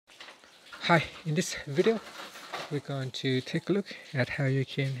Hi, in this video we're going to take a look at how you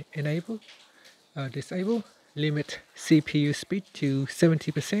can enable or disable limit CPU speed to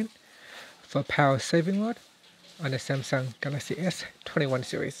 70% for power saving mode on the Samsung Galaxy S21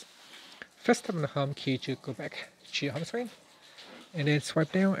 series. First, tap on the home key to go back to your home screen, and then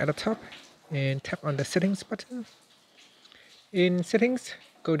swipe down at the top and tap on the settings button. In settings,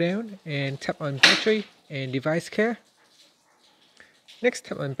 go down and tap on battery and device care. Next,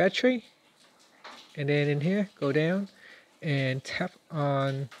 tap on battery, and then in here go down and tap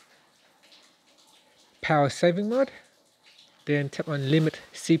on power saving mode, then tap on limit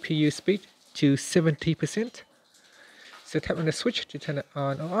CPU speed to 70%. So tap on the switch to turn it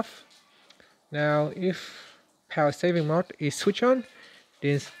on or off. Now if power saving mode is switched on,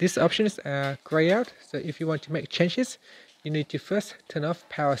 then these options are grayed out. So if you want to make changes, you need to first turn off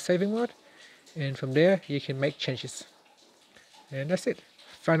power saving mode, and from there you can make changes. And that's it.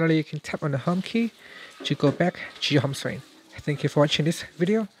 Finally, you can tap on the home key to go back to your home screen. Thank you for watching this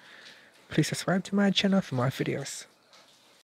video. Please subscribe to my channel for more videos.